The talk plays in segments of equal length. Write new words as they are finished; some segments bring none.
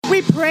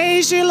We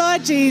praise you,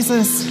 Lord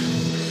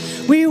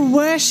Jesus. We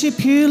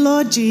worship you,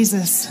 Lord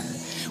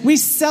Jesus. We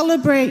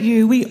celebrate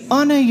you. We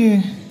honor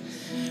you.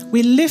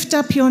 We lift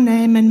up your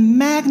name and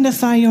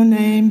magnify your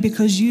name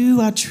because you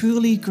are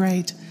truly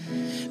great.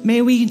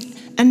 May we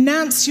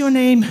announce your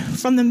name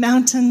from the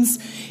mountains,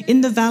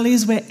 in the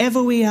valleys,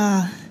 wherever we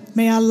are.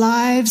 May our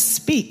lives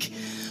speak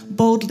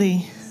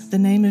boldly the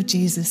name of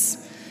Jesus.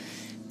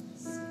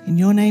 In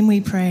your name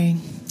we pray.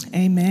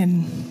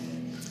 Amen.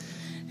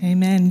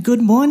 Amen.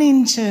 Good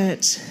morning,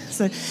 church.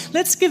 So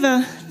let's give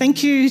a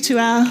thank you to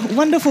our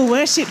wonderful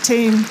worship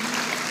team.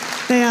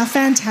 They are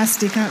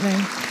fantastic, aren't they?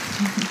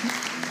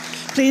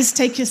 Please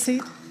take your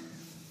seat.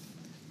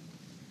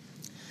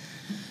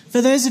 For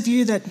those of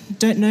you that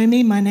don't know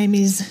me, my name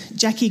is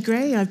Jacqui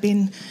Gray. I've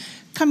been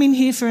coming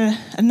here for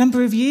a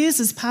number of years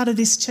as part of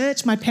this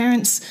church. My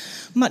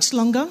parents much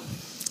longer.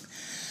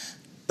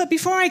 But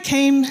before I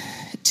came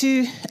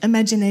to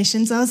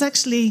Imaginations, I was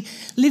actually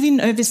living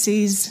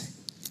overseas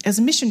as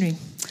a missionary,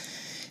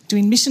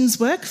 doing missions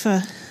work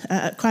for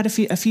quite a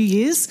few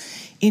years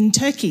in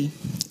Turkey,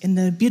 in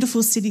the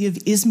beautiful city of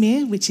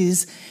Izmir, which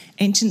is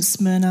ancient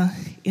Smyrna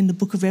in the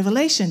book of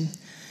Revelation.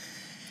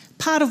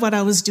 Part of what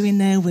I was doing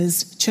there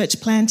was church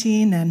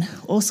planting and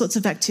all sorts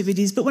of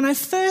activities. But when I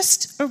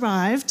first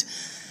arrived,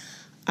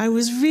 I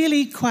was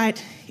really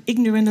quite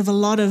ignorant of a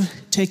lot of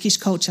Turkish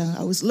culture.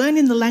 I was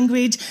learning the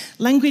language.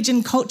 Language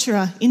and culture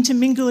are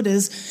intermingled,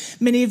 as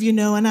many of you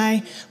know.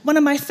 And one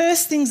of my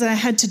first things that I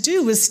had to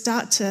do was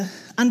start to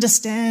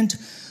understand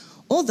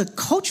all the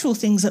cultural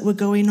things that were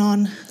going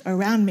on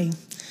around me.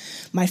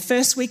 My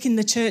first week in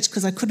the church,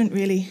 because I couldn't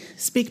really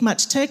speak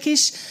much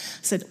Turkish,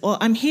 I said, well,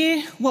 I'm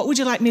here. What would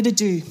you like me to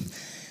do?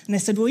 And they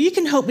said, well, you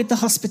can help with the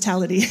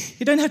hospitality.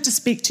 You don't have to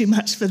speak too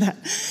much for that.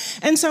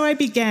 And so I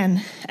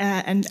began.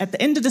 And at the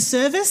end of the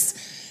service,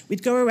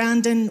 we'd go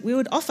around and we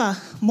would offer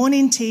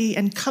morning tea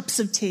and cups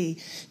of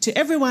tea to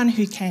everyone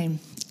who came,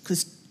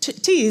 because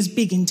tea is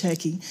big in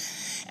Turkey.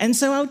 And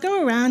so I would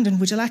go around and,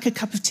 would you like a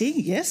cup of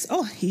tea? Yes.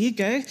 Oh, here you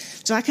go.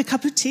 Would you like a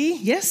cup of tea?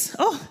 Yes.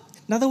 Oh,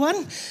 another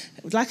one.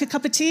 Would like a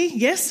cup of tea?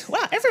 Yes.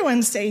 Wow,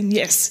 everyone's saying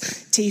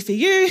yes. Tea for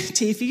you,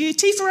 tea for you,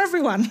 tea for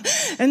everyone.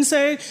 And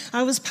so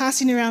I was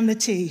passing around the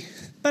tea.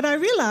 But I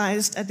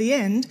realised at the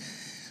end,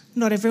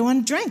 not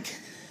everyone drank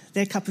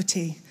their cup of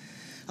tea.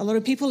 A lot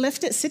of people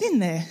left it sitting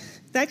there.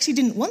 They actually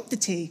didn't want the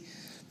tea,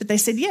 but they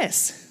said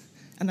yes.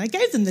 And I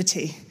gave them the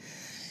tea.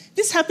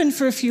 This happened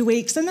for a few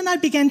weeks, and then I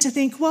began to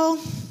think, well,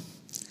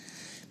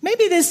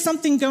 maybe there's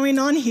something going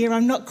on here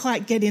I'm not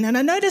quite getting. And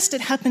I noticed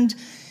it happened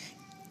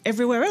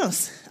everywhere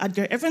else. I'd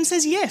go, everyone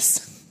says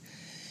yes.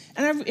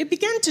 And it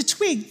began to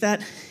twig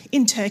that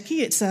in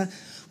Turkey, it's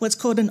what's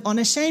called an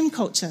honour-shame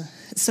culture.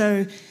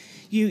 So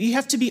you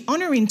have to be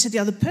honouring to the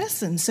other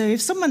person. So if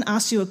someone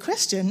asks you a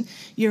question,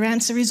 your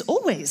answer is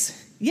always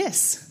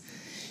yes.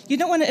 You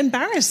don't want to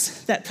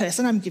embarrass that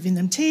person. I'm giving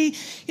them tea.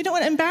 You don't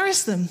want to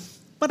embarrass them.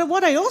 But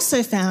what I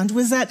also found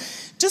was that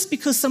just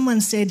because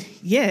someone said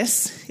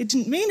yes, it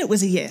didn't mean it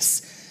was a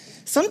yes.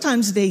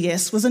 Sometimes their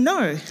yes was a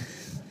no.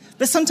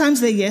 But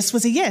sometimes their yes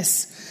was a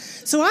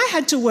yes. So I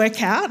had to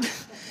work out,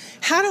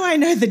 how do I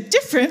know the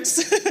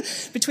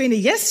difference between a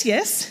yes,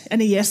 yes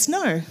and a yes,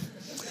 no?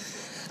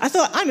 I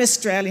thought, I'm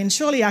Australian,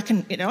 surely I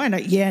can, I know,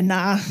 yeah,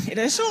 nah,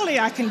 surely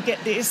I can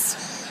get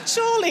this.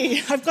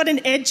 Surely I've got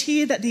an edge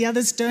here that the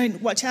others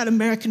don't. Watch out,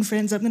 American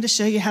friends, I'm going to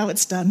show you how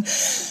it's done.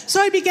 So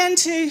I began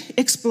to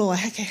explore,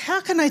 okay, how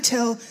can I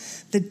tell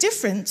the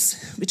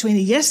difference between a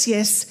yes,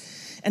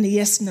 yes and a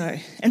yes, no?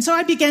 And so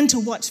I began to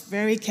watch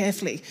very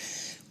carefully.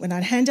 When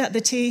I'd hand out the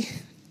tea,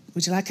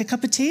 would you like a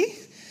cup of tea?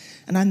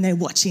 And I'm there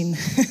watching.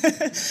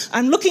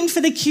 I'm looking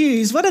for the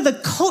cues. What are the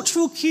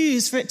cultural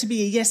cues for it to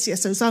be a yes,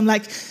 yes? So I'm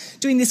like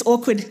doing this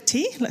awkward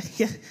tea, like,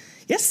 yeah,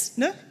 yes,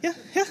 no, yeah,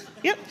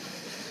 yep.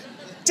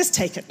 Just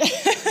take it.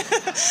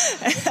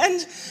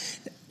 And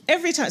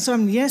every time, so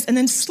I'm yes, and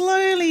then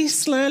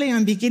slowly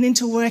I'm beginning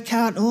to work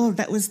out,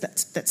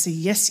 that's a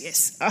yes,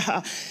 yes.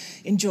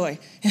 Enjoy.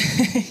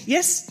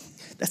 Yes,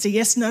 that's a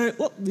yes, no.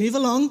 Oh, move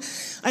along.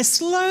 I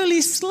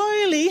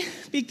slowly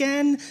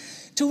began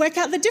to work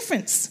out the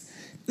difference.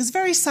 It was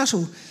very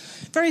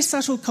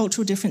subtle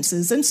cultural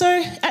differences. And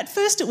so at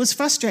first it was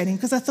frustrating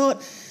because I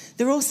thought,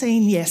 they're all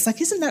saying yes. Like,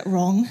 isn't that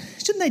wrong?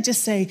 Shouldn't they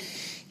just say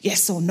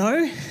yes or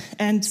no?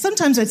 And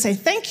sometimes I'd say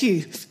thank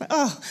you.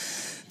 Oh,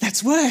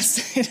 that's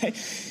worse.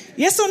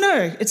 Yes or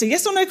no? It's a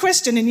yes or no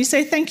question and you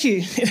say thank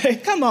you.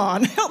 Come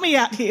on, help me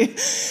out here.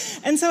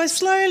 And so I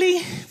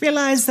slowly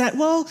realised that,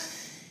 well,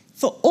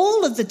 for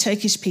all of the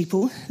Turkish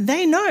people,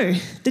 they know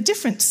the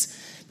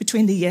difference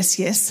between the yes,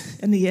 yes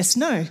and the yes,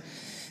 no.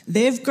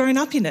 They've grown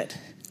up in it.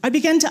 I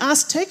began to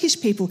ask Turkish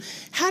people,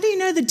 how do you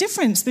know the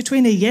difference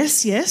between a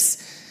yes,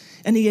 yes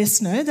and a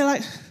yes, no? They're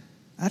like,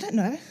 I don't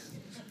know.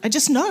 I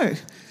just know.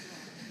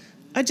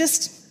 I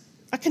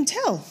can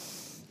tell.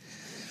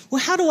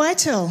 Well, how do I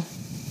tell?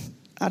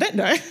 I don't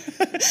know.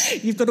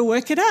 You've got to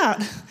work it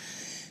out.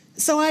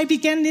 So I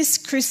began this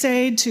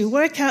crusade to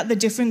work out the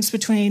difference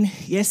between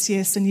yes,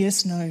 yes and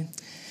yes, no.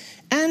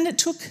 And it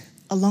took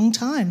a long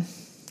time.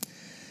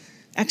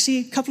 Actually,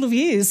 a couple of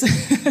years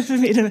for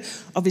me to,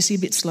 obviously a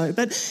bit slow,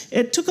 but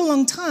it took a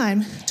long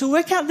time to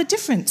work out the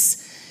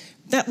difference.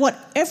 That what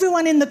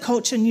everyone in the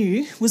culture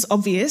knew was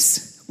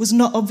obvious was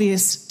not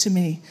obvious to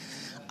me.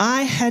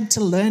 I had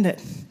to learn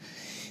it.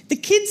 The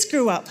kids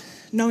grew up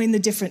knowing the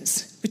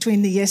difference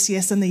between the yes,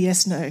 yes and the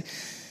yes, no.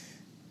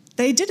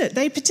 They did it.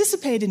 They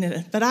participated in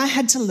it, but I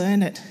had to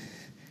learn it.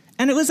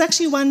 And it was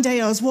actually one day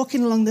I was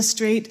walking along the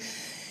street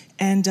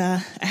and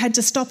I had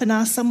to stop and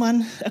ask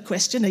someone a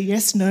question, a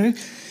yes, no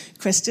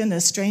question, a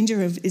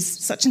stranger of, is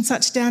such and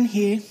such down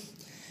here?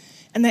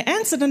 And they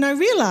answered, and I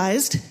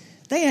realised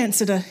they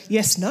answered a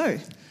yes, no.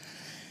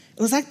 It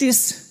was like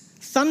this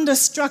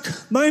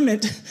thunderstruck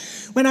moment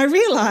when I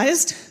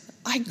realised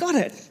I got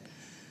it.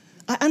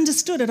 I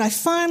understood it. I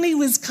finally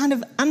was kind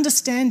of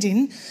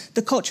understanding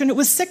the culture, and it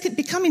was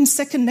becoming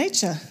second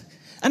nature.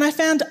 And I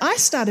found I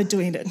started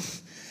doing it.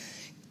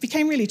 It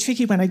became really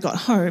tricky when I got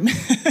home.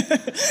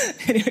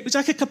 Anyway, would you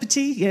like a cup of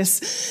tea?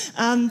 Yes.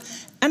 And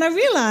I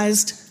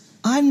realised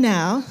I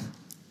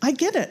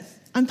get it.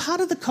 I'm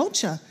part of the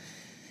culture.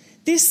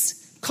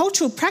 This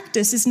cultural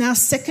practice is now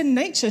second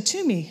nature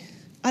to me.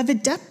 I've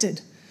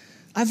adapted.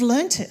 I've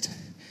learnt it.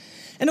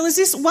 And it was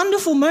this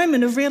wonderful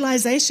moment of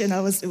realisation.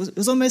 It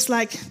was almost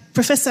like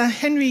Professor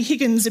Henry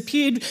Higgins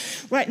appeared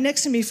right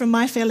next to me from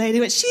My Fair Lady. He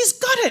went, she's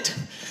got it!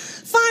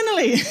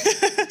 Finally!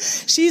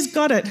 She's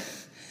got it.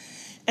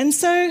 And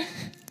so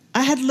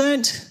I had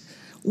learnt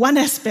one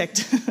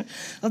aspect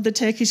of the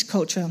Turkish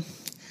culture.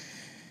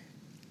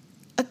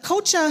 A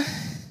culture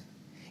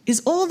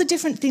is all the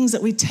different things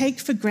that we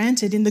take for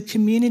granted in the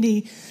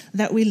community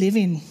that we live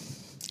in.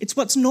 It's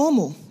what's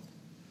normal.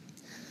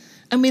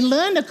 And we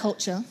learn a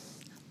culture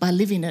by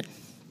living it,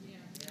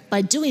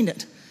 by doing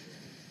it.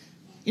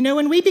 You know,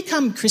 when we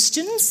become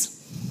Christians,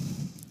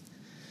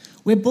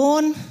 we're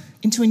born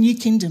into a new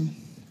kingdom.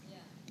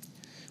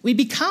 We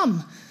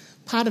become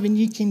part of a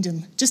new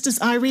kingdom. Just as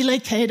I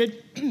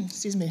relocated,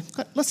 excuse me, I've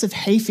got lots of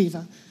hay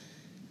fever,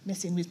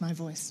 messing with my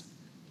voice.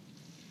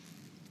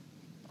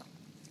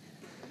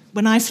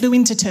 When I flew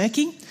into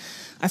Turkey,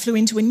 I flew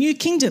into a new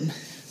kingdom.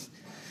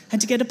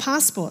 Had to get a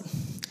passport.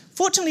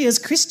 Fortunately, as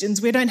Christians,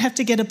 we don't have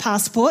to get a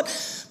passport,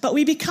 but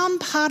we become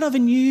part of a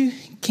new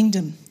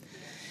kingdom.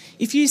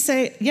 If you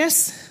say,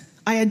 yes,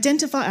 I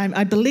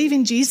believe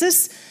in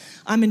Jesus,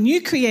 I'm a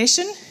new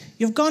creation,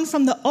 you've gone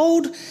from the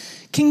old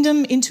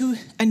kingdom into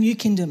a new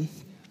kingdom.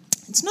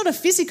 It's not a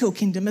physical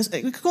kingdom,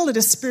 we could call it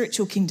a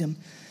spiritual kingdom.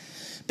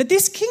 But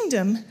this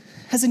kingdom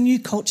has a new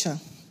culture.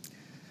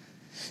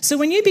 So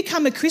when you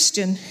become a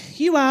Christian,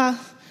 you are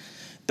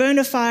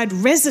bona fide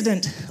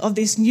resident of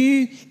this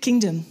new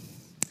kingdom.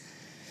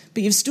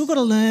 But you've still got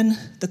to learn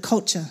the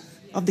culture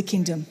of the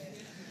kingdom.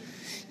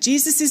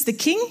 Jesus is the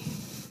king,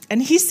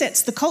 and he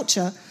sets the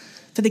culture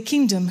for the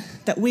kingdom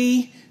that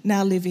we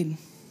now live in.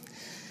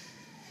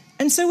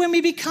 And so when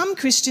we become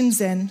Christians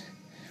then,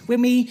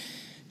 when we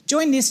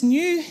join this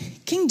new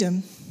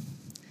kingdom,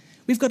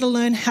 we've got to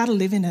learn how to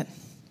live in it.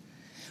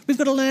 We've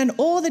got to learn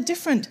all the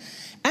different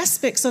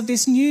aspects of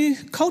this new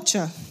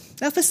culture.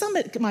 Now, for some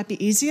it might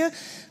be easier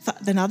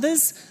than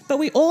others, but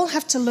we all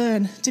have to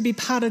learn to be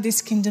part of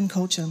this kingdom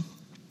culture.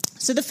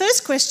 So the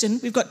first question,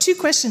 we've got two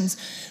questions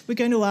we're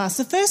going to ask.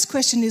 The first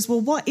question is,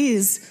 well, what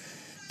is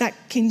that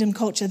kingdom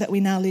culture that we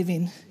now live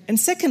in? And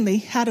secondly,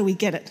 how do we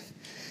get it?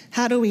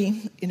 How do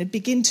we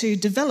begin to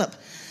develop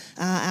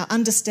our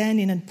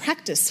understanding and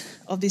practice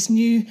of this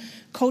new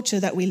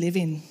culture that we live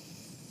in?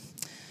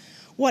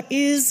 What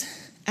is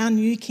our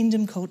new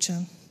kingdom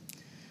culture?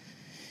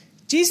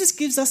 Jesus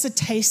gives us a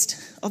taste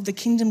of the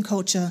kingdom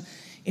culture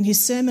in his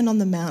Sermon on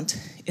the Mount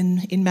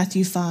in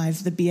Matthew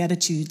 5, the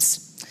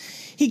Beatitudes.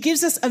 He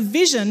gives us a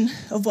vision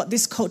of what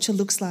this culture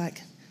looks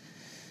like.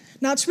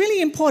 Now, it's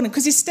really important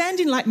because he's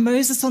standing like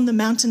Moses on the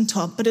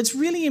mountaintop, but it's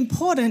really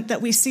important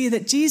that we see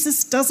that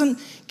Jesus doesn't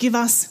give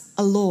us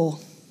a law.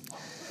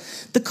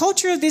 The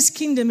culture of this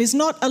kingdom is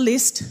not a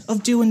list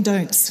of do and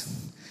don'ts.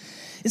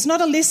 It's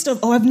not a list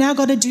of, I've now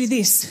got to do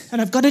this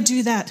and I've got to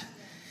do that.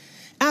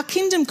 Our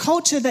kingdom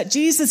culture that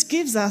Jesus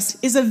gives us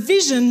is a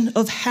vision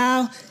of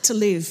how to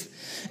live,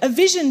 a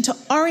vision to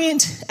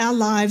orient our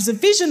lives, a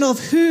vision of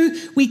who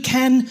we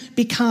can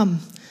become.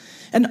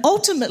 And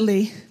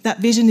ultimately,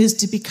 that vision is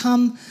to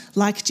become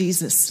like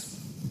Jesus.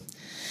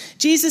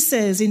 Jesus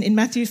says in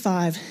Matthew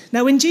 5,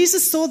 now when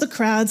Jesus saw the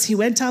crowds, he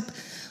went up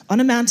on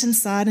a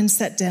mountainside and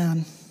sat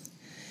down.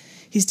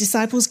 His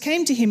disciples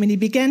came to him and he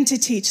began to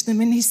teach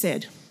them, and he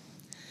said,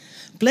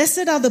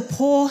 blessed are the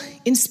poor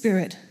in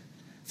spirit,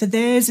 for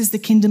theirs is the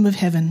kingdom of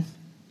heaven.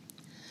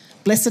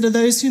 Blessed are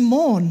those who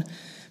mourn,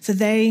 for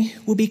they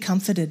will be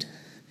comforted.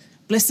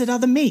 Blessed are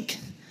the meek,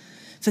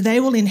 for they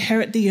will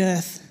inherit the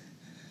earth.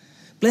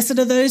 Blessed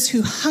are those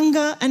who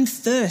hunger and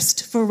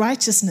thirst for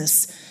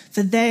righteousness,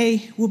 for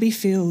they will be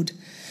filled.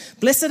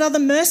 Blessed are the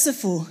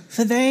merciful,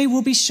 for they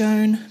will be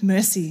shown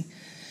mercy.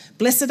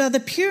 Blessed are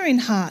the pure in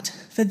heart,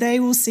 for they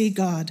will see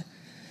God.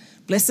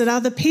 Blessed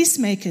are the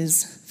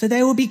peacemakers, for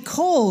they will be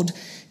called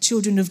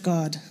children of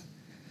God.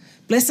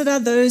 Blessed are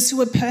those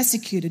who are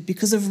persecuted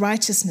because of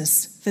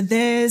righteousness, for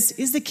theirs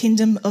is the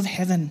kingdom of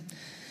heaven.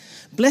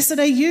 Blessed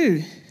are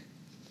you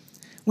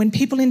when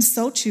people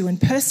insult you and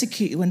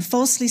persecute you and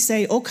falsely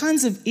say all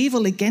kinds of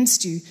evil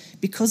against you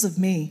because of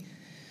me.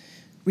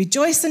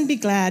 Rejoice and be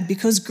glad,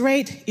 because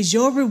great is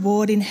your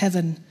reward in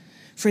heaven.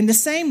 For in the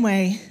same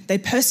way they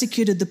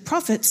persecuted the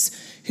prophets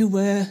who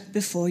were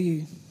before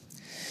you."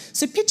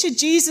 So picture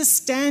Jesus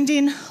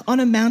standing on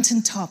a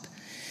mountaintop,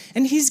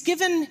 and he's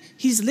given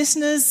his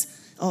listeners,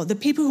 or the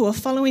people who are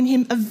following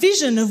him, a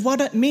vision of what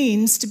it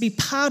means to be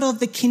part of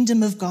the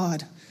kingdom of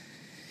God.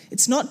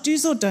 It's not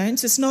do's or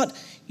don'ts. It's not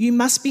you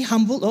must be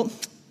humble, or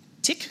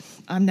tick,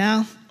 I'm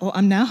now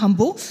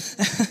humble.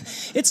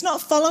 It's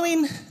not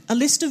following a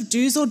list of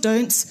do's or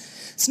don'ts.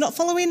 It's not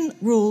following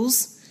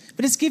rules,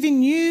 but it's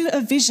giving you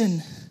a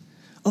vision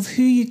of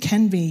who you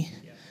can be,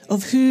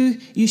 of who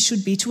you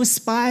should be, to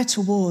aspire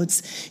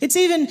towards. It's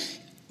even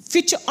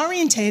future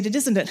orientated,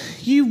 isn't it?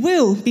 You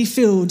will be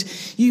filled.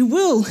 You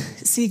will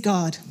see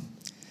God.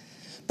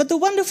 But the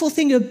wonderful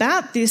thing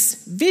about this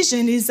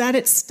vision is that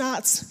it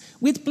starts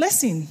with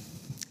blessing.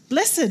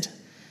 Blessed.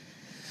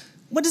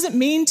 What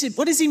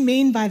does he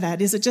mean by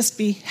that? Is it just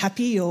be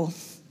happy or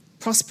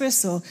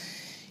prosperous, or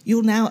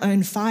you'll now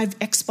own 5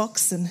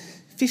 Xbox and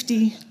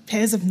 50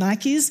 pairs of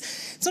Nikes?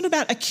 It's not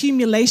about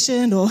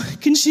accumulation or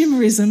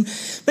consumerism,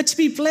 but to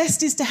be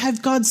blessed is to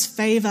have God's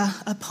favour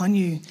upon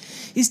you,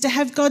 is to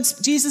have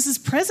Jesus'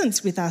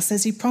 presence with us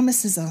as he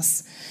promises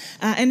us.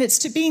 And it's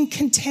to being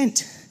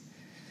content,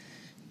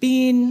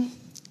 being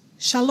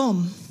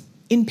shalom,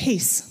 in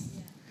peace.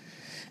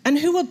 And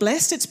who are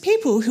blessed? It's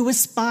people who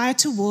aspire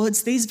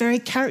towards these very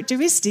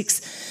characteristics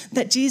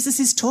that Jesus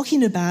is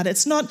talking about.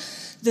 It's not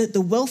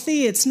the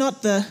wealthy, it's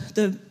not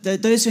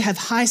those who have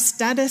high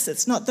status,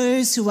 it's not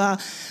those who are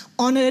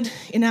honoured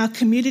in our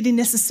community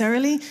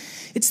necessarily.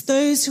 It's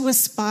those who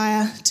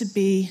aspire to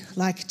be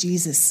like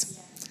Jesus.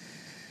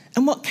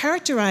 And what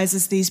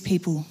characterises these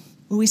people?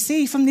 Well, we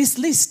see from this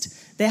list,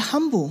 they're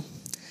humble.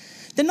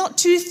 They're not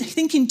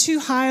thinking too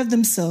high of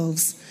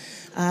themselves.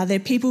 They're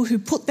people who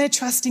put their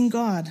trust in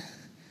God.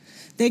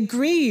 They're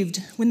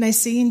grieved when they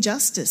see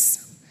injustice.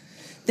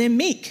 They're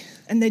meek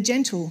and they're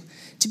gentle.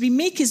 To be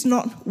meek is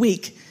not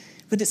weak,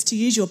 but it's to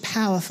use your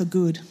power for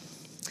good.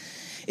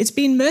 It's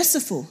being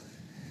merciful.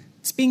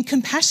 It's being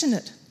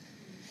compassionate.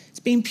 It's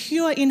being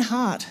pure in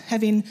heart,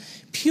 having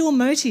pure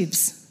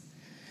motives,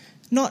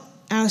 not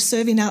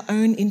serving our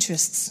own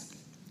interests.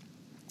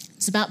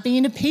 It's about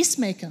being a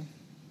peacemaker.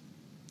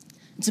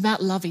 It's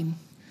about loving.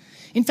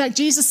 In fact,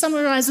 Jesus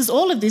summarizes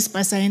all of this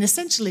by saying,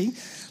 essentially,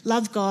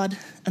 love God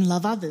and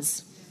love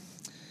others.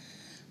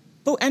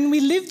 And we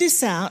live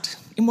this out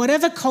in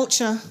whatever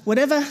culture,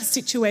 whatever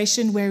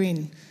situation we're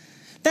in.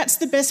 That's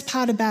the best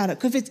part about it.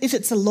 Because if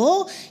it's a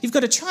law, you've got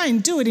to try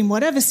and do it in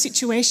whatever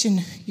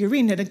situation you're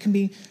in. And it can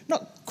be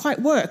not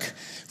quite work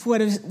for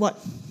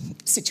what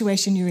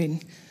situation you're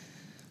in.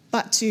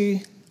 But to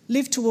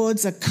live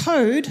towards a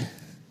code,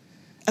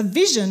 a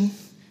vision,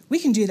 we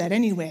can do that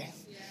anywhere.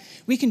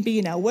 We can be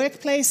in our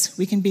workplace,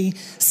 we can be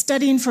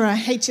studying for our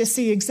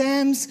HSC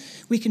exams,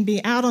 we can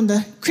be out on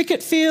the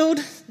cricket field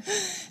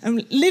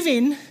and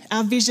living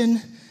our vision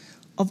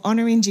of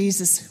honouring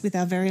Jesus with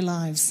our very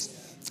lives.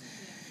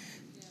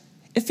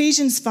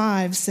 Ephesians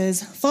 5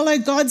 says, "Follow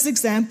God's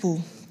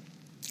example,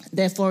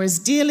 therefore, as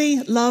dearly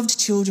loved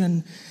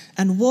children,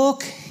 and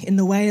walk in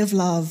the way of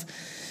love,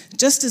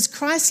 just as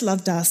Christ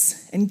loved us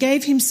and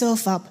gave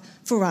himself up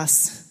for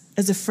us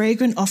as a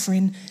fragrant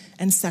offering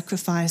and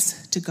sacrifice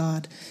to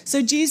God."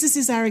 So Jesus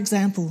is our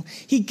example.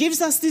 He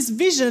gives us this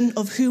vision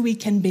of who we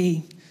can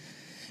be.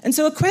 And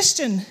so a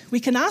question we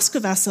can ask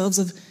of ourselves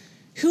of,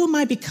 who am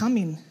I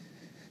becoming?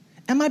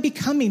 Am I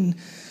becoming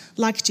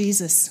like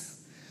Jesus?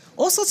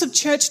 All sorts of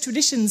church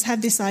traditions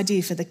have this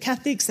idea. For the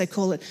Catholics, they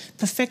call it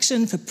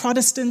perfection. For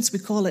Protestants, we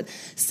call it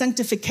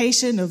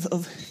sanctification,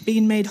 of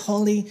being made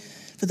holy.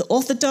 For the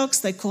Orthodox,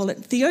 they call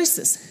it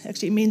theosis.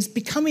 Actually, it means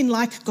becoming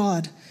like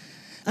God.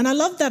 And I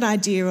love that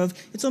idea of,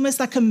 it's almost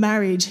like a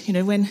marriage.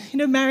 When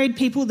married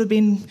people, they've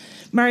been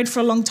married for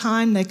a long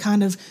time, they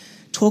kind of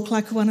talk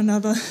like one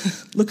another,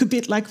 look a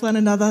bit like one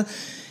another,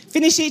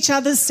 finish each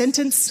other's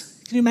sentence.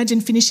 Can you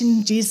imagine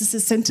finishing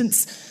Jesus'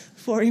 sentence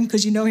for him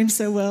because you know him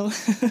so well?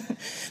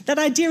 That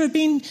idea of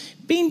being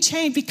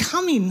changed,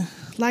 becoming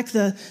like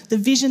the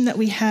vision that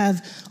we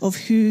have of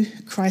who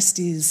Christ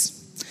is.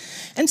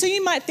 And so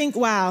you might think,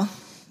 wow,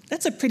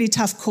 that's a pretty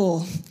tough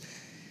call.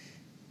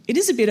 It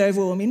is a bit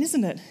overwhelming,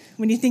 isn't it?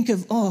 When you think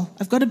of,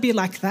 I've got to be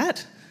like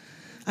that.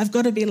 I've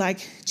got to be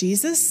like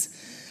Jesus.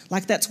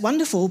 Like, that's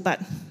wonderful,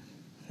 but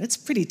it's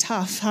pretty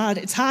tough, hard.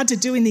 It's hard to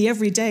do in the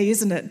everyday,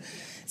 isn't it?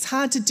 It's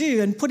hard to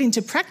do and put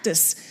into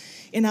practice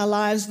in our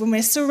lives when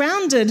we're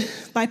surrounded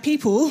by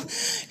people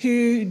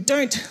who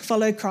don't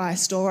follow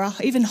Christ or are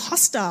even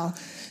hostile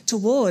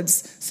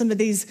towards some of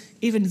these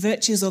even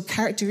virtues or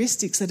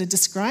characteristics that are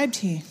described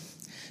here.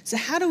 So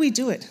how do we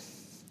do it?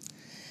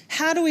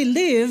 How do we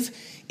live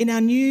in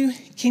our new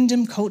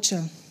kingdom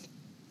culture?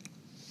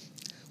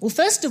 Well,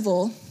 first of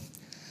all,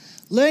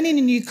 learning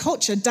a new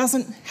culture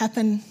doesn't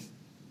happen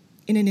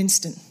in an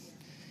instant.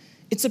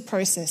 It's a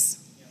process.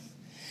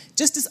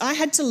 Just as I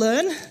had to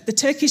learn the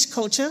Turkish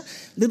culture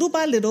little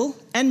by little,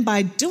 and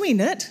by doing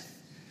it,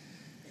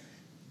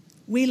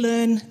 we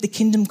learn the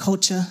kingdom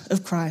culture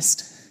of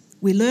Christ.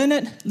 We learn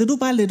it little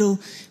by little.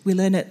 We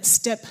learn it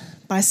step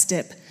by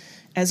step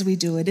as we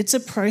do it. It's a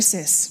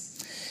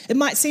process. It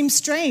might seem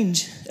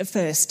strange at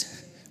first,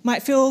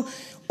 might feel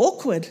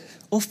awkward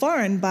or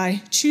foreign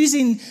by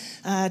choosing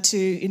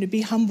to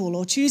be humble,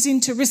 or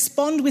choosing to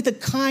respond with a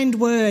kind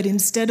word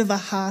instead of a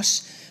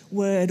harsh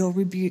word or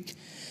rebuke.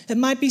 It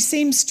might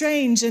seem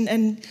strange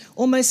and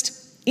almost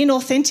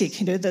inauthentic.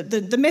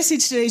 The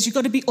message today is you've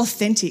got to be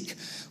authentic.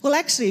 Well,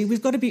 actually,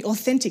 we've got to be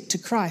authentic to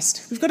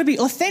Christ. We've got to be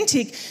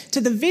authentic to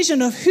the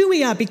vision of who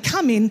we are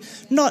becoming,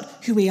 not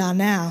who we are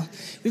now.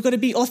 We've got to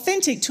be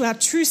authentic to our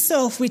true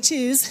self, which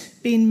is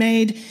being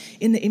made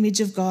in the image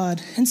of God.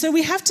 And so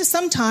we have to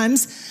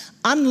sometimes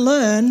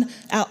unlearn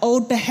our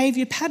old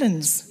behaviour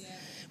patterns.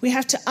 We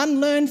have to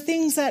unlearn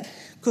things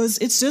because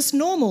it's just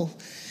normal.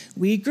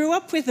 We grew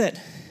up with it.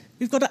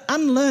 We've got to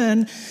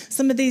unlearn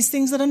some of these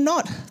things that are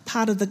not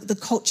part of the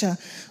culture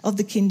of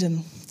the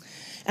kingdom.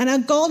 And our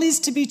goal is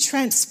to be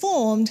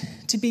transformed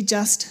to be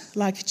just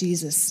like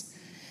Jesus.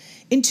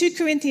 In 2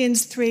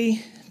 Corinthians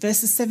 3,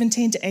 verses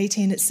 17 to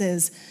 18, it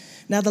says,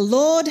 "Now the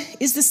Lord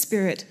is the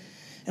Spirit,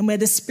 and where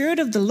the Spirit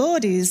of the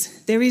Lord is,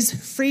 there is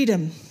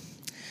freedom.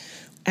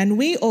 And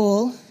we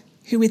all,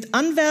 who with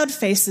unveiled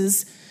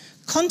faces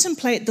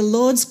contemplate the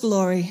Lord's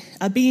glory,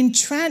 are being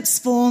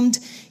transformed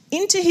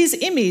into his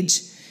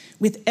image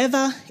with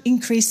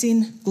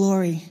ever-increasing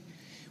glory,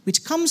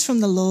 which comes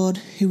from the Lord,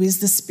 who is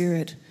the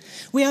Spirit."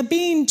 We are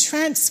being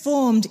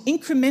transformed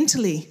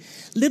incrementally,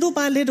 little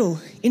by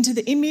little, into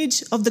the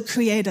image of the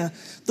Creator,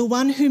 the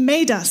one who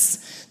made us,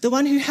 the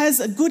one who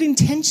has good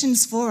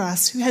intentions for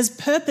us, who has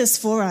purpose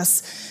for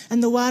us,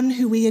 and the one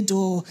who we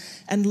adore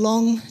and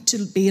long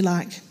to be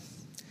like.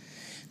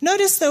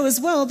 Notice, though, as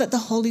well, that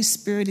the Holy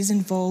Spirit is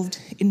involved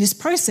in this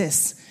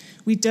process.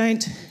 We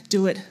don't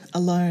do it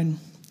alone.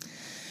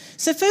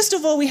 So first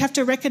of all, we have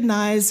to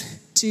recognize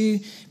to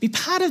be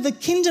part of the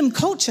kingdom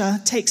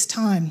culture takes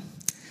time.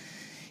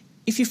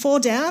 If you fall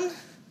down,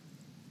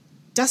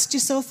 dust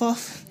yourself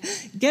off,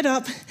 get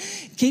up,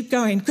 keep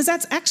going. Because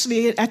that's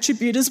actually an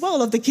attribute as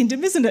well of the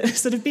kingdom, isn't it?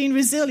 Sort of being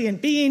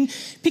resilient,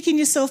 picking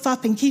yourself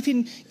up and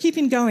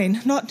keeping going,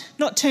 not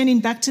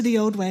turning back to the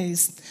old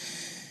ways.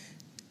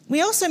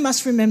 We also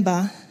must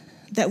remember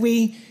that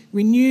we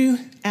renew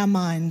our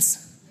minds.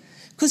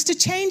 Because to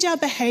change our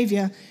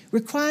behaviour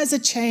requires a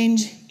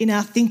change in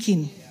our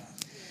thinking.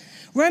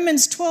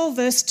 Romans 12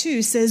 verse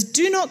 2 says,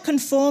 "Do not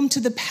conform to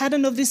the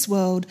pattern of this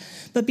world,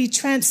 but be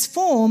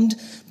transformed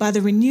by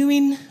the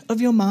renewing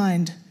of your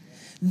mind.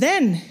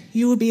 Then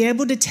you will be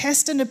able to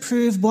test and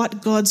approve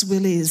what God's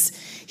will is,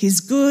 his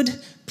good,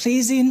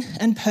 pleasing,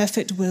 and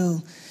perfect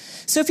will."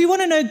 So if you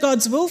want to know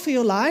God's will for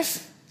your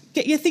life,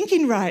 get your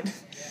thinking right.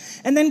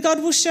 And then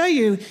God will show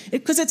you,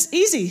 because it's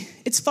easy.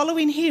 It's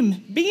following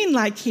him, being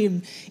like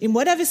him in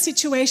whatever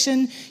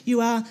situation you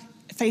are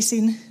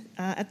facing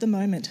at the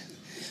moment.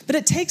 But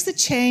it takes a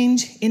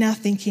change in our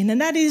thinking,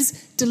 and that is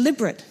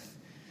deliberate.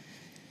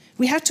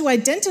 We have to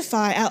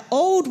identify our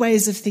old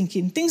ways of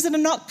thinking, things that are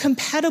not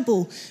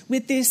compatible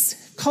with this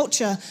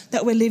culture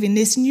that we're living,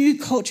 this new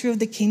culture of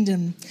the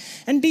kingdom,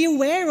 and be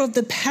aware of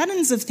the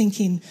patterns of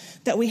thinking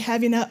that we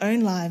have in our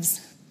own lives.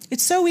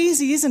 It's so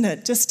easy, isn't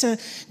it, just to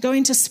go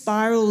into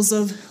spirals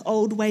of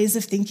old ways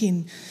of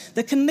thinking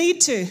that can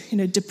lead to,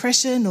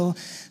 depression or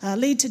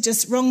lead to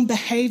just wrong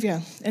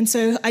behaviour. And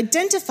so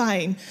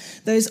identifying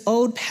those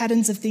old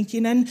patterns of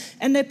thinking, and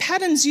they're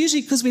patterns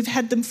usually because we've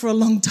had them for a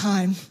long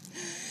time.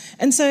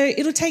 And so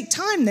it'll take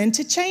time then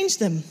to change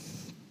them.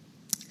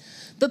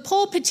 But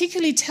Paul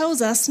particularly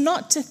tells us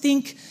not to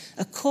think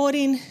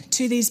according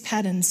to these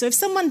patterns. So if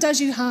someone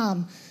does you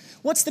harm,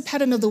 what's the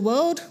pattern of the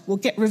world? Well,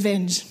 get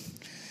revenge.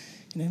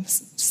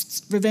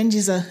 Revenge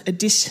is a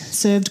dish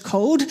served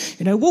cold.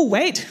 We'll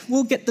wait,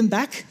 we'll get them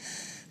back.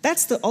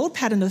 That's the old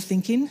pattern of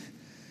thinking.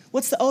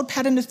 What's the old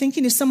pattern of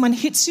thinking? If someone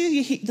hits you,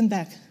 you hit them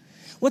back.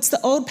 What's the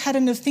old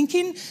pattern of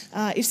thinking?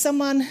 If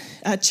someone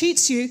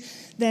cheats you,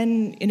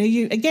 then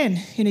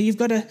you've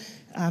got to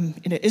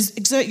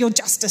exert your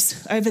justice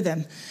over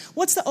them.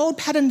 What's the old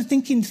pattern of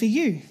thinking for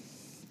you?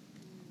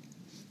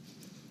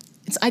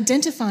 It's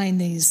identifying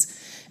these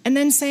and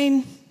then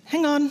saying,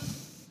 "Hang on,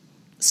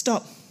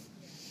 stop.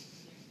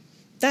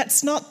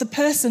 That's not the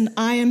person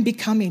I am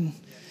becoming.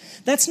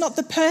 That's not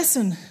the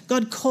person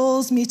God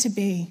calls me to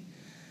be.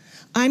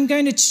 I'm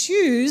going to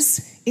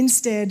choose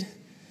instead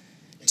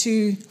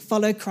to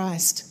follow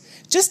Christ.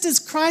 Just as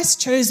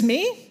Christ chose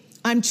me,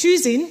 I'm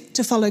choosing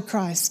to follow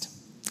Christ."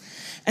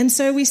 And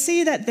so we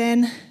see that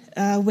then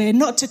we're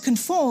not to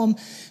conform,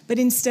 but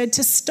instead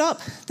to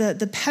stop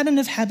the pattern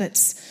of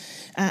habits,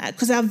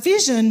 because our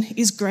vision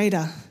is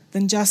greater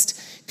than just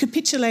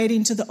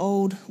capitulating to the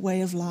old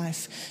way of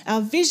life.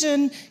 Our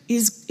vision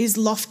is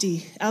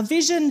lofty. Our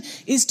vision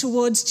is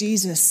towards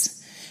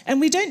Jesus. And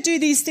we don't do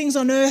these things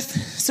on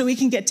earth so we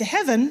can get to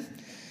heaven.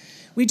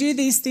 We do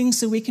these things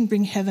so we can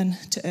bring heaven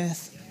to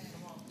earth.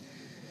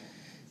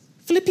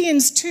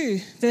 Philippians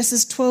 2,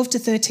 verses 12 12 to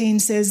 13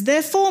 says,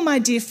 "Therefore, my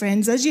dear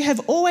friends, as you have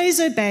always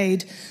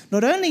obeyed,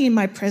 not only in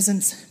my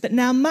presence, but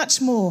now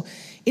much more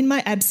in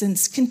my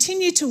absence,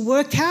 continue to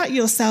work out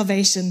your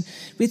salvation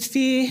with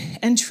fear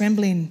and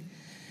trembling.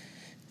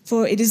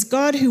 For it is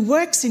God who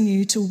works in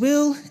you to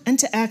will and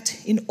to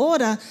act in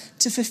order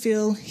to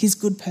fulfill his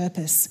good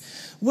purpose."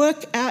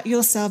 Work out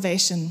your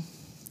salvation.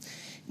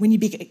 When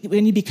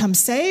you become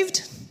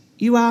saved,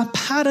 you are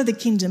part of the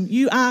kingdom.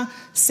 You are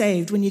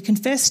saved when you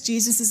confess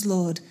Jesus is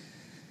Lord.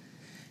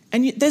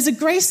 And there's a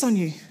grace on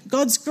you.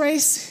 God's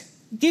grace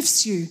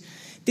gifts you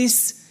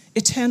this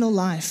eternal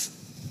life.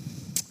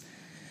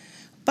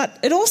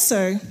 But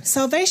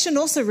salvation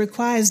also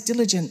requires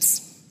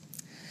diligence.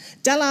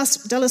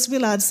 Dallas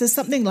Willard says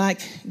something like,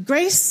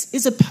 "Grace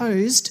is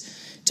opposed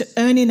to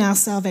earning our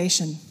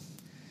salvation."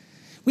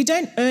 We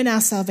don't earn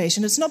our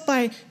salvation. It's not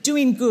by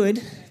doing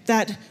good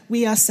that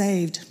we are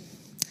saved.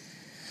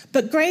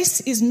 But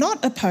grace is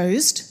not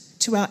opposed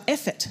to our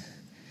effort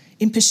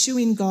in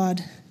pursuing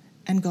God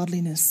and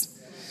godliness.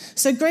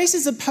 So grace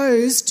is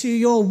opposed to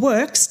your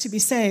works to be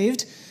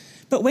saved,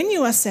 but when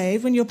you are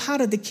saved, when you're part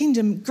of the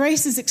kingdom,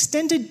 grace is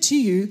extended to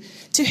you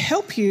to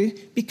help you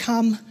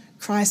become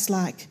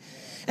Christ-like.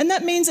 And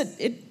that means that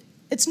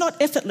it's not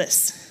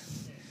effortless.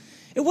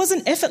 It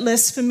wasn't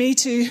effortless for me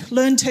to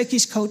learn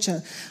Turkish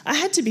culture. I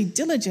had to be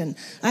diligent.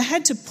 I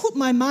had to put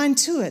my mind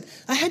to it.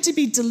 I had to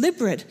be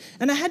deliberate,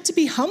 and I had to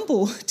be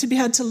humble to be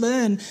able to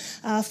learn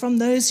from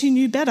those who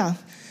knew better.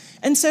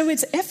 And so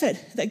it's effort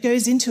that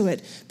goes into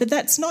it. But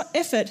that's not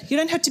effort. You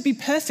don't have to be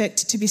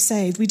perfect to be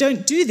saved. We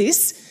don't do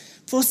this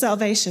for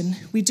salvation.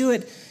 We do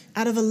it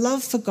out of a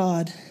love for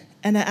God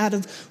and out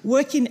of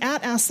working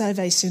out our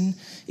salvation.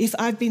 If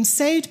I've been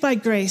saved by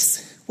grace,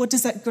 what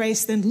does that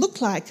grace then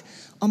look like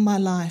on my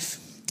life?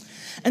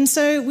 And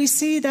so we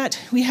see that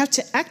we have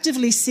to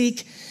actively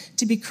seek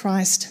to be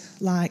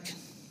Christ-like.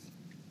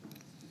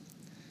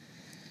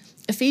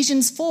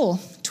 Ephesians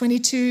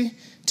 4:22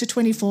 to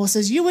 24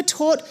 says, "You were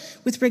taught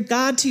with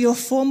regard to your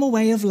former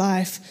way of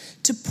life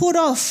to put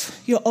off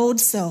your old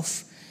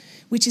self,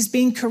 which is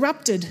being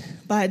corrupted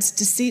by its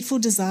deceitful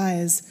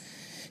desires,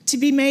 to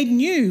be made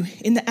new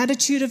in the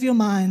attitude of your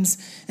minds,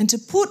 and to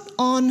put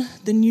on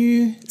the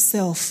new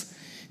self,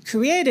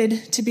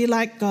 created to be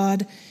like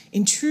God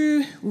in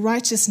true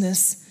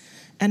righteousness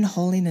and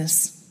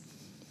holiness."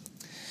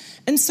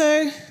 And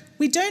so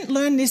we don't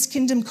learn this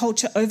kingdom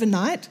culture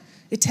overnight.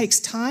 It takes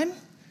time.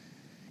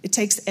 It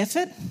takes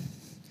effort.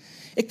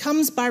 It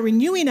comes by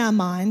renewing our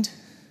mind,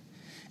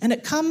 and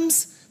it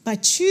comes by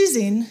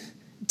choosing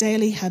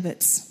daily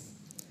habits.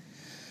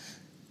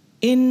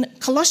 In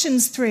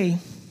Colossians 3,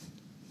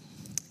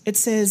 it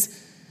says,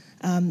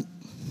 I'll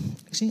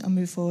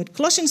move forward.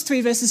 Colossians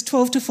 3, verses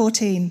 12 to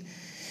 14.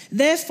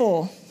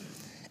 "Therefore,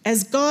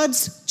 as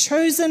God's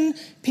chosen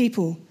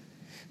people,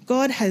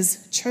 God has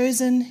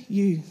chosen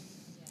you."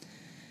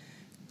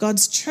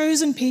 God's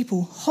chosen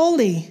people,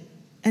 holy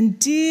and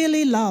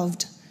dearly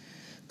loved.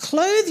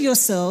 "Clothe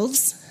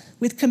yourselves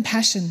with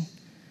compassion,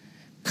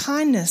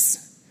 kindness,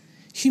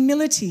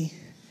 humility,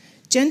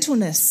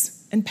 gentleness,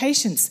 and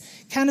patience."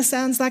 Kind of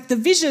sounds like the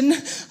vision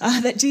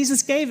that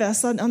Jesus gave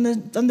us on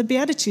the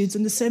Beatitudes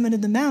and the Sermon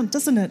on the Mount,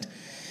 doesn't it?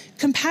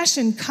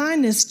 Compassion,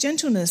 kindness,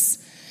 gentleness.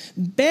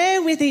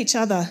 "Bear with each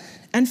other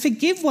and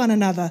forgive one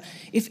another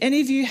if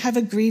any of you have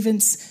a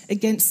grievance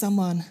against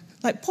someone."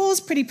 Like, Paul's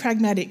pretty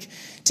pragmatic.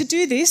 To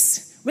do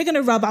this, we're going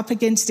to rub up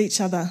against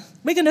each other.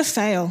 We're going to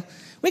fail.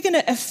 We're going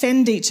to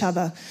offend each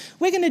other.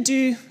 We're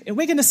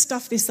going to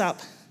stuff this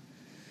up.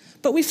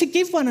 But we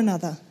forgive one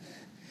another,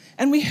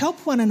 and we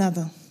help one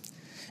another,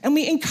 and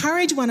we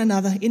encourage one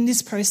another in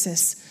this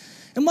process.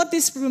 And what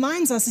this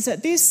reminds us is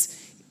that this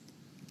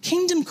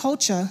kingdom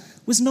culture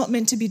was not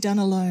meant to be done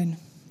alone.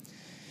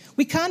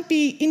 We can't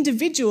be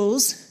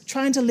individuals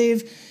trying to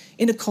live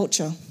in a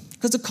culture,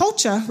 because a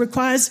culture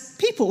requires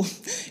people.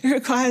 It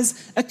requires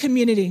a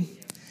community.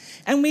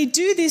 And we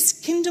do this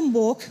kingdom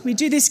walk, we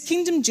do this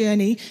kingdom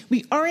journey,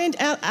 we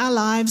orient out our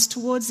lives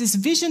towards this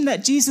vision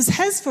that Jesus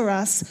has for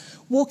us,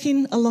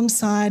 walking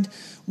alongside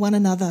one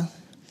another.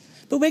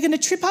 But we're going to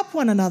trip up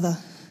one another.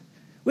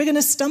 We're going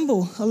to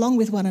stumble along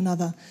with one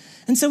another.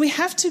 And so we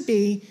have to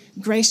be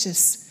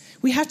gracious.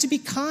 We have to be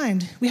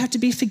kind. We have to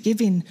be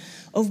forgiving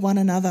of one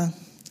another.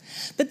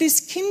 But this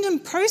kingdom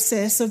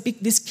process of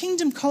this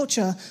kingdom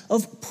culture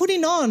of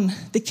putting on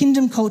the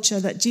kingdom culture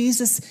that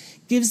Jesus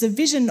gives a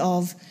vision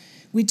of,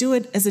 we do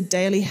it as a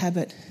daily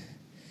habit.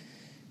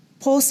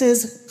 Paul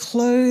says,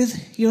 "Clothe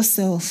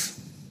yourself.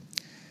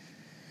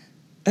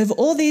 Over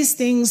all these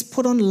things,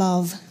 put on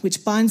love,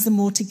 which binds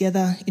them all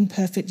together in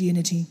perfect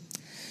unity."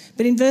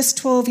 But in verse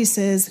 12, he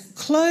says,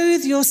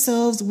 "Clothe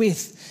yourselves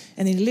with,"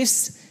 and he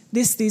lists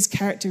these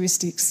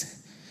characteristics.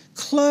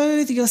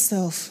 Clothe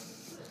yourself.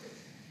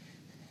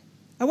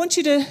 I want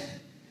you to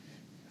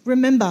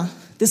remember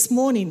this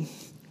morning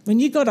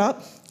when you got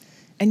up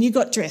and you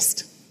got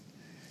dressed.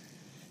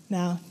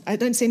 Now, I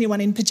don't see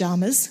anyone in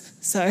pajamas,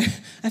 so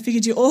I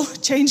figured you all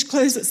changed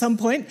clothes at some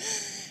point,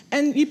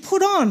 and you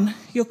put on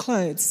your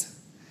clothes.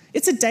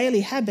 It's a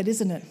daily habit,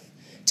 isn't it?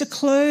 To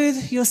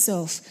clothe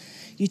yourself.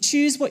 You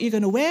choose what you're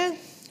going to wear.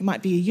 It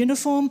might be a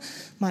uniform,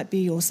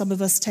 or some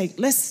of us take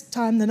less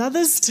time than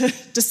others to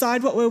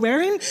decide what we're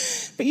wearing.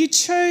 But you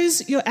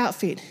chose your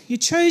outfit, you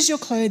chose your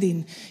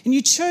clothing, and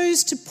you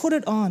chose to put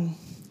it on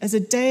as a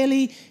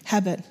daily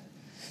habit.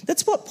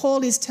 That's what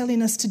Paul is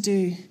telling us to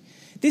do.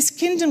 This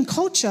kingdom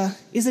culture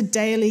is a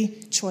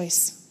daily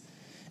choice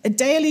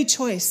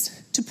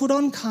to put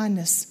on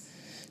kindness,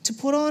 to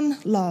put on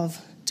love,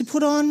 to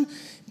put on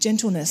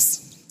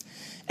gentleness.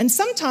 And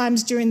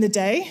sometimes during the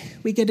day,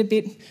 we get a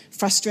bit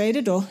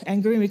frustrated or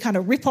angry and we kind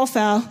of rip off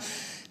our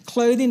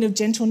clothing of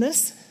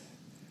gentleness,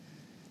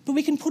 but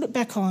we can put it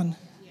back on.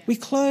 We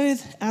clothe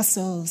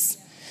ourselves.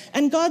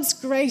 And God's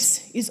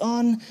grace is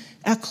on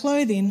our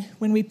clothing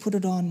when we put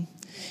it on.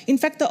 In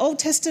fact, the Old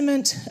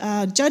Testament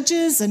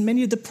judges and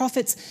many of the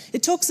prophets,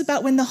 it talks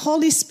about when the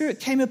Holy Spirit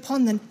came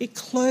upon them, it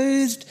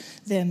clothed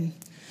them.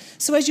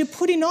 So as you're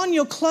putting on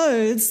your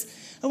clothes,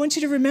 I want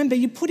you to remember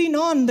you're putting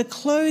on the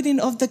clothing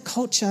of the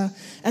culture,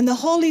 and the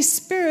Holy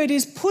Spirit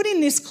is putting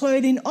this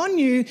clothing on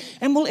you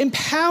and will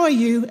empower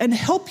you and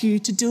help you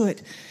to do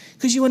it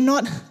because you are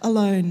not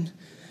alone.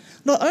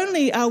 Not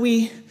only are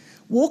we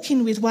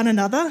walking with one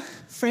another,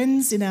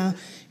 friends in our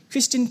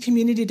Christian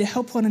community to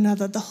help one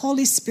another, the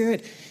Holy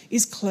Spirit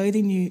is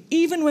clothing you,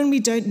 even when we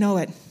don't know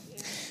it.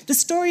 The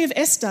story of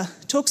Esther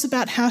talks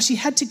about how she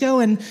had to go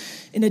and,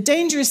 in a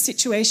dangerous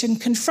situation,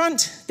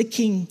 confront the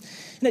king.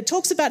 And it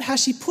talks about how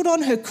she put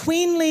on her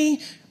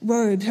queenly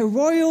robe, her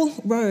royal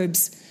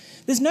robes.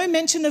 There's no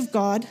mention of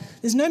God.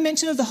 There's no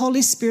mention of the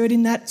Holy Spirit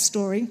in that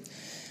story.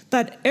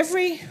 But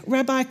every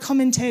rabbi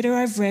commentator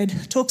I've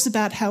read talks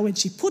about how when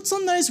she puts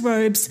on those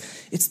robes,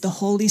 it's the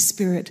Holy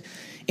Spirit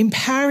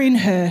empowering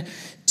her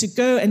to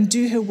go and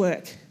do her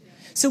work.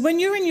 So when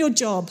you're in your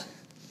job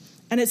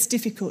and it's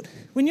difficult,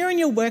 when you're in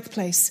your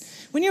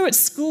workplace, when you're at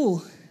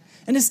school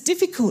and it's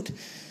difficult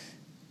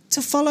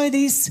to follow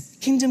this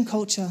kingdom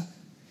culture,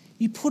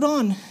 you put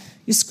on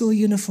your school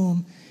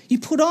uniform. You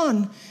put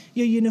on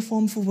your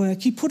uniform for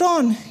work. You put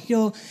on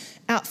your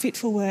outfit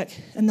for work,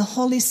 and the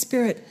Holy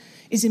Spirit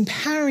is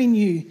empowering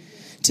you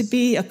to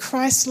be a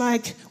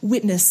Christ-like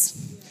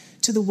witness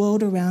to the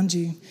world around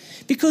you.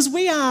 Because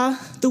we are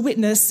the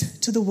witness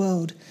to the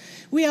world.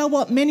 We are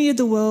what many of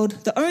the world,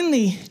 the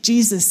only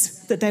Jesus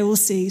that they will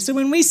see. So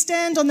when we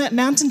stand on that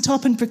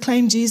mountaintop and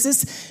proclaim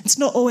Jesus, it's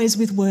not always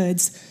with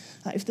words.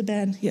 If the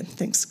band,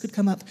 thanks, could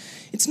come up.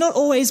 It's not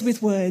always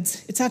with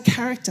words. It's our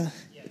character.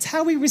 It's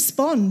how we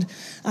respond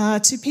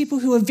to people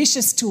who are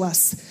vicious to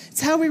us. It's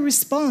how we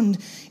respond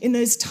in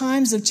those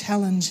times of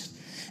challenge.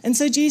 And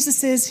so Jesus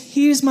says,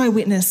 here's my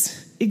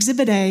witness.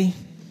 Exhibit A,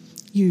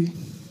 you.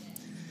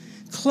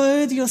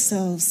 Clothe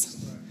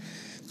yourselves.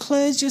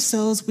 Clothe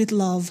yourselves with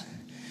love.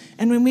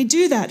 And when we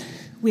do that,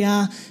 we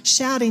are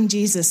shouting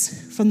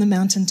Jesus from the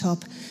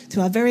mountaintop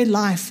through our very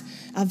life,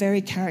 our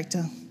very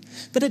character.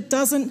 But it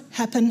doesn't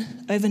happen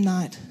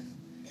overnight.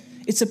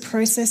 It's a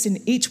process in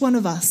each one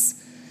of us.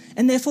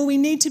 And therefore we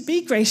need to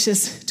be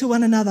gracious to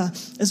one another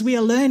as we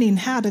are learning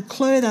how to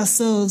clothe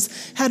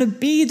ourselves, how to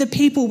be the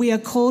people we are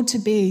called to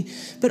be.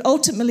 But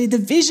ultimately the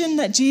vision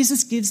that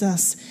Jesus gives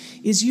us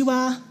is you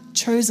are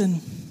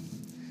chosen.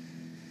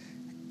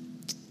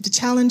 The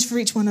challenge for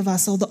each one of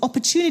us, or the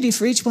opportunity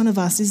for each one of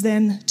us, is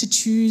then to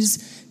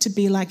choose to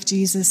be like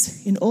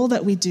Jesus in all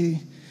that we do.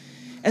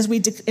 As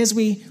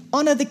we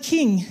honour the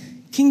King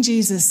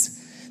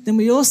Jesus, then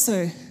we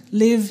also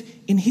live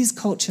in his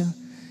culture,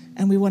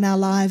 and we want our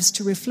lives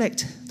to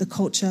reflect the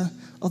culture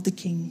of the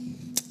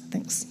King.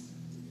 Thanks.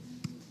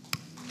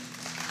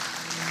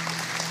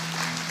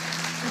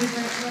 What a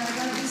great word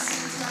that is.